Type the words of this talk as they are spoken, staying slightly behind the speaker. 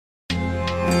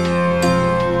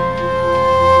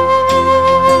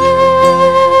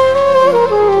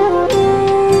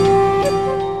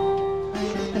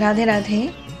Radhe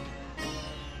Radhe.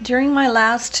 During my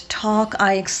last talk,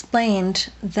 I explained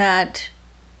that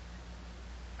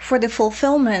for the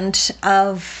fulfillment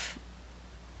of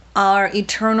our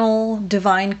eternal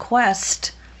divine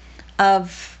quest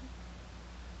of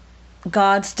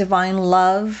God's divine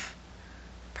love,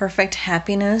 perfect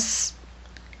happiness,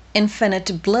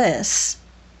 infinite bliss,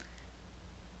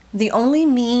 the only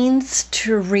means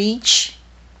to reach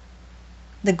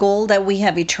the goal that we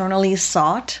have eternally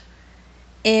sought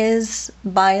is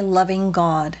by loving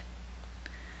God.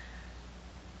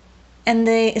 And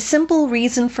the simple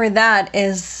reason for that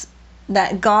is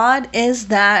that God is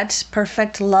that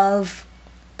perfect love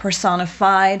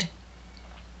personified.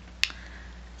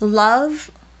 Love,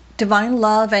 divine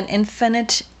love, and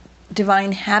infinite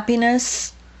divine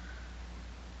happiness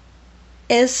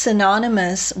is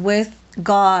synonymous with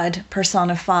God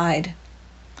personified.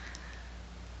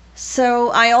 So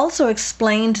I also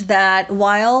explained that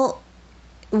while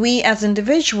we as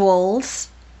individuals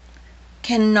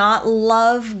cannot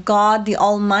love God the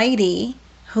Almighty,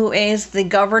 who is the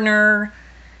governor,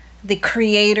 the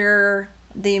creator,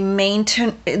 the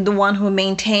one who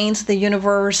maintains the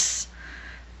universe,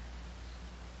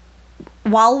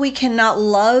 while we cannot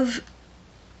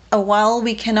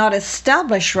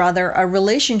establish a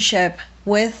relationship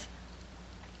with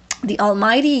the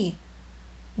Almighty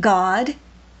God,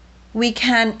 we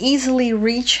can easily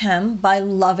reach Him by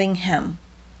loving Him.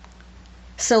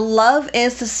 So love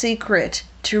is the secret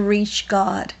to reach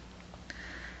God.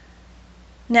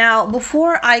 Now,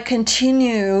 before I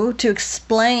continue to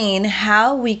explain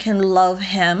how we can love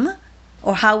Him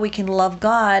or how we can love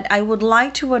God, I would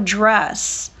like to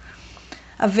address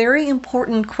a very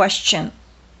important question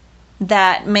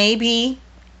that may be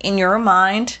in your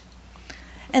mind,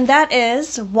 and that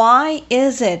is, why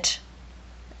is it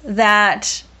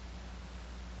that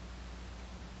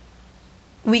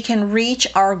we can reach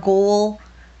our goal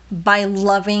by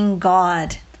loving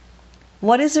God?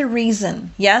 What is the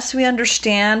reason? Yes, we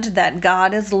understand that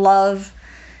God is love.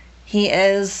 He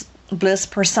is bliss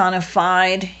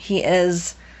personified. He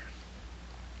is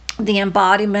the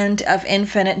embodiment of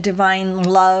infinite divine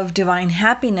love, divine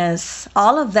happiness.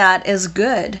 All of that is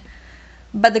good.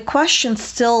 But the question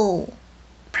still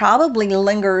probably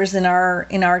lingers in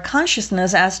our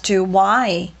consciousness as to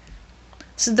why.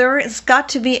 So there has got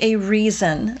to be a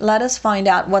reason. Let us find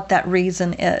out what that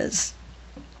reason is.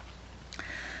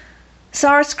 So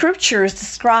our scriptures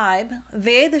describe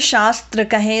Ved Shastra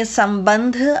kahe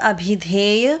sambandh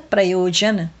abhidheya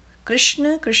prayojan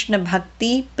Krishna Krishna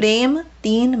Bhakti Prem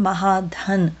Teen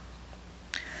Mahadhan.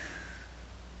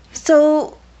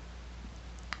 So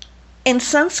in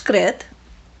Sanskrit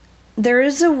there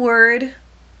is a word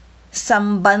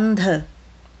sambandha.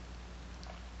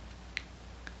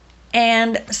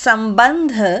 And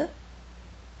sambandha,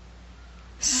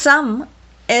 sam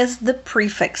is the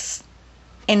prefix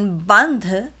and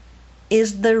bandha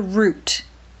is the root.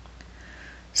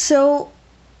 So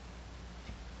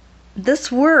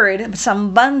this word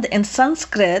sambandh in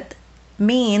Sanskrit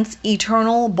means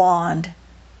eternal bond.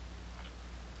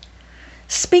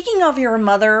 Speaking of your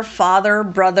mother, father,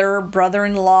 brother,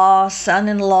 brother-in-law,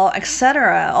 son-in-law,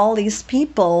 etc., all these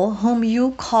people whom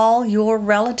you call your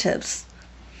relatives.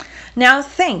 Now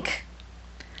think,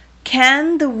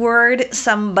 can the word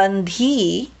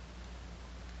sambandhi,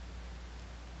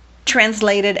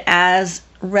 translated as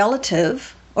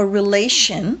relative or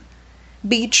relation,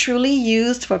 be truly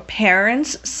used for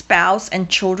parents, spouse, and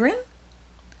children?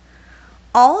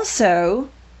 Also,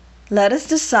 let us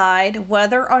decide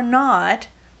whether or not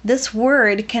this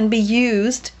word can be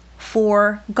used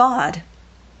for God.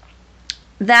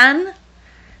 Then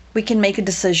we can make a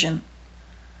decision.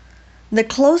 The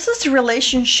closest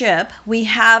relationship we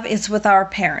have is with our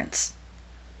parents.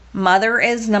 Mother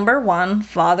is number 1,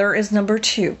 father is number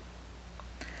 2.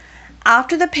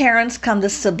 After the parents come the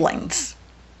siblings.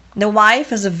 The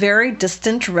wife is a very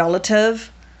distant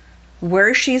relative,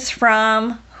 where she's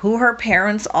from, who her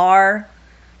parents are.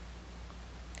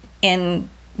 In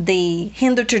the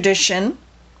Hindu tradition,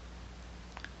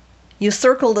 you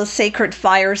circle the sacred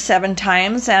fire 7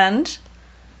 times and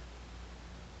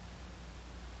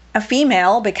a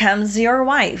female becomes your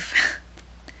wife.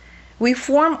 We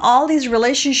form all these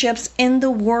relationships in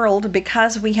the world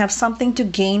because we have something to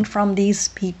gain from these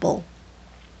people.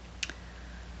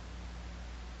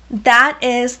 That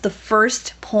is the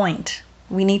first point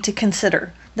we need to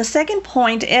consider. The second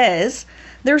point is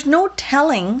there's no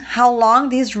telling how long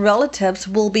these relatives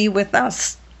will be with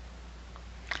us.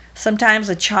 Sometimes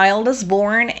a child is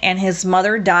born and his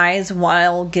mother dies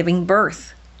while giving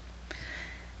birth.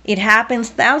 It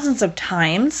happens thousands of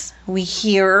times. We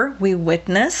hear, we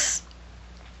witness,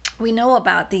 We know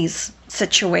about these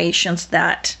situations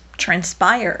that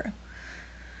transpire.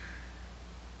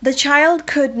 The child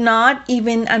could not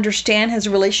even understand his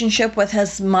relationship with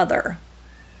his mother,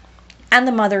 and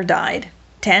the mother died.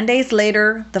 10 days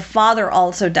later, the father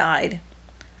also died.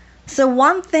 So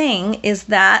one thing is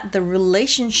that the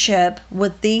relationship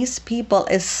with these people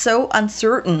is so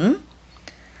uncertain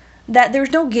that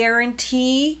there's no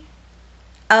guarantee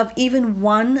of even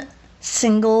one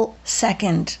single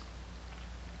second.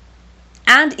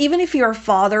 And even if your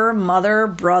father, mother,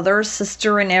 brother,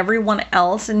 sister, and everyone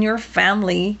else in your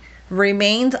family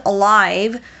remained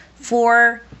alive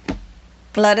for,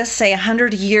 let us say,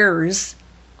 100 years,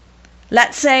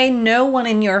 let's say no one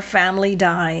in your family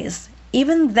dies,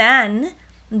 even then,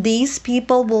 these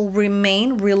people will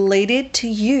remain related to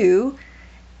you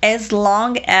as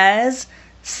long as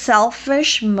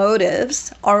selfish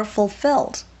motives are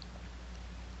fulfilled.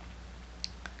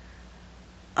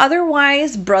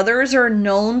 Otherwise, brothers are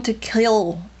known to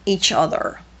kill each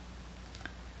other.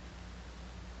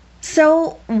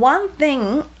 So one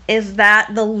thing is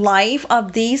that the life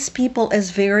of these people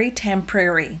is very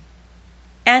temporary.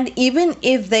 And even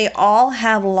if they all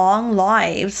have long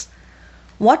lives,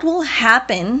 what will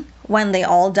happen when they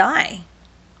all die?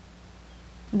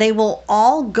 They will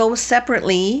all go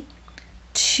separately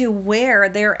to where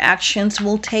their actions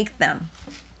will take them.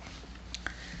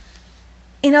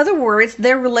 In other words,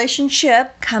 their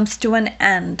relationship comes to an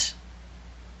end.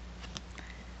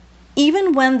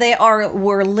 Even when they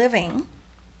were living,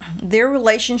 their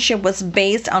relationship was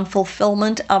based on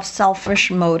fulfillment of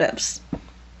selfish motives.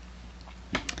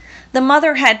 The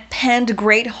mother had pinned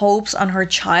great hopes on her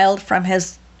child from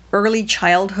his early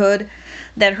childhood,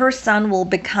 that her son will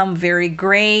become very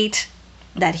great,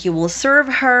 that he will serve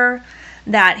her,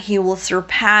 that he will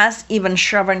surpass even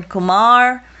Shravan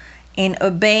Kumar in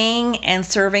obeying and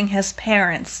serving his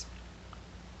parents.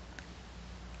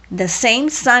 The same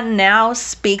son now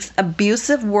speaks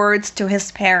abusive words to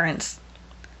his parents.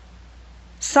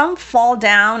 Some fall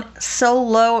down so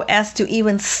low as to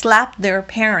even slap their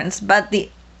parents, but the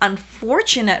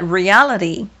unfortunate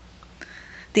reality,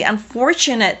 the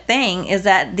unfortunate thing is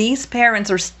that these parents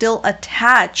are still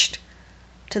attached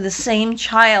to the same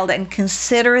child and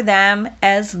consider them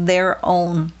as their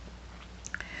own.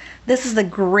 This is the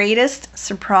greatest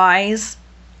surprise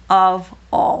of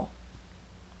all.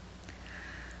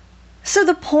 So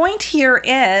the point here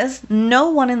is, no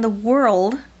one in the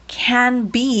world can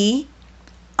be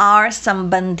our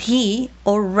sambandhi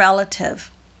or relative.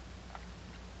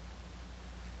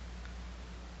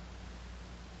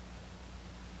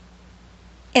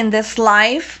 In this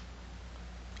life,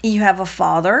 you have a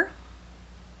father.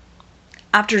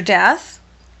 After death,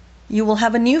 you will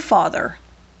have a new father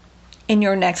in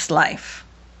your next life.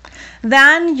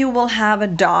 Then you will have a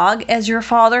dog as your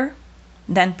father,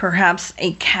 then perhaps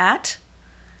a cat.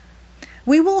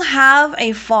 We will have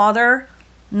a father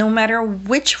no matter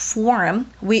which form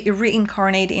we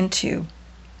reincarnate into.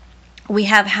 We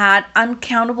have had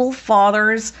uncountable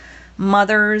fathers,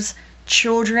 mothers,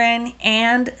 children,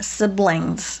 and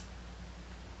siblings.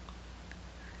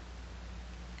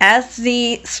 As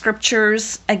the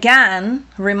scriptures again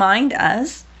remind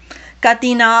us,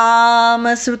 Katinam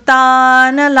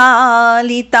sutana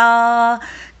lalita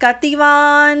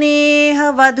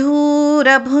kativaneha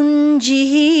vadhura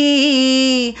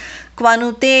bhunjihi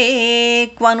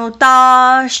kvanute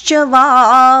kvanutascha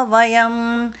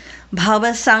vayam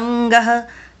bhavasangah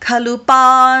khalu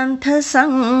pantha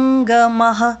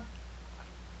sangamah.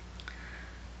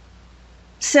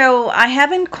 So I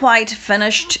haven't quite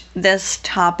finished this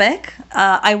topic.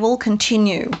 I will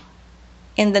continue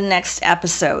in the next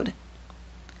episode.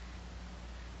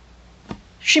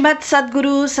 Shrimat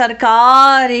Sadguru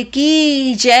Sarkar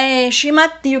Ki Jai,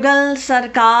 Shrimat Yugal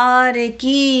Sarkar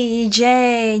Ki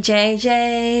Jai, Jai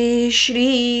Jai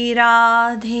Shri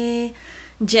Radhe,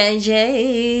 Jai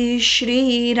Jai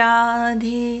Shri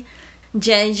Radhe,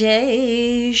 Jai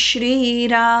Jai Shri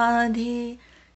Radhe.